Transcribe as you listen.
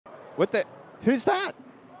What the? Who's that?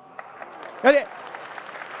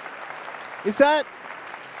 Is that?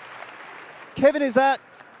 Kevin, is that?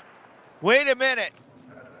 Wait a minute.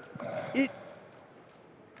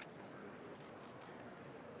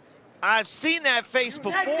 I've seen that face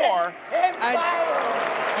before. And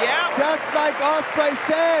yeah. That's like Osprey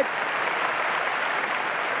said.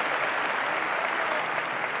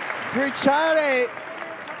 Bruciare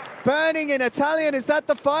burning in Italian. Is that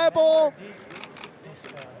the fireball?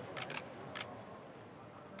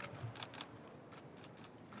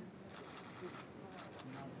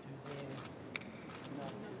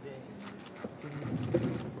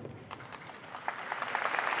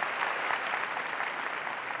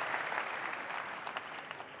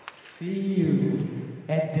 See you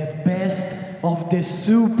at the best of the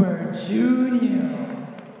Super Junior.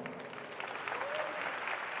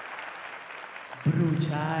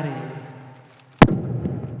 Bruciare.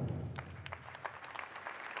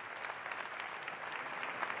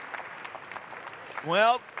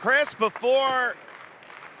 Well, Chris, before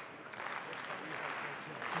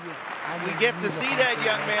we get to see that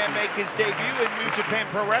young man make his debut in New Japan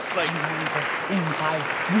Pro Wrestling. Empire,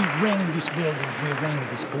 we reign this building, we reign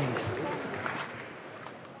this place.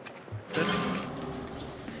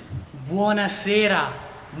 Buonasera,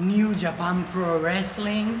 New Japan Pro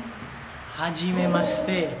Wrestling.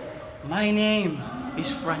 Hajimemashite. My name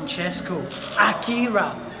is Francesco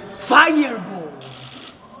Akira Fireball.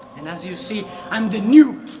 And as you see, I'm the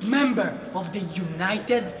new member of the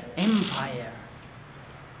United Empire.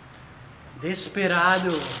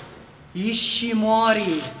 Desperado,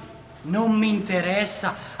 Ishimori, non mi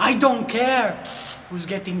interessa. I don't care who's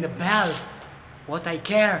getting the belt. What I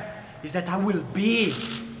care is that I will be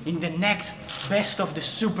in the next best of the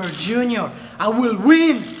Super Junior. I will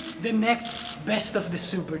win the next best of the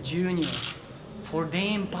Super Junior for the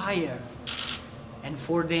Empire. And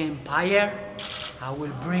for the Empire, I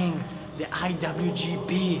will bring the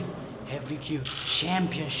IWGP Heavyweight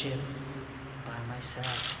Championship by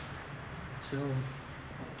myself. So,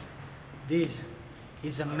 this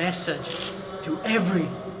is a message to every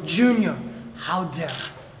junior out there.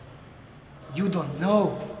 You don't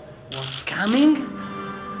know what's coming,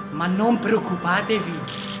 ma non preoccupatevi,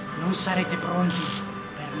 non sarete pronti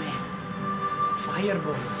per me.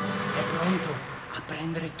 Fireball è pronto a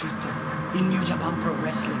prendere tutto in New Japan Pro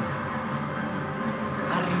Wrestling.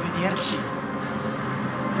 Arrivederci.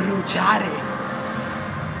 Bruciare.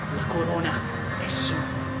 La corona è sua.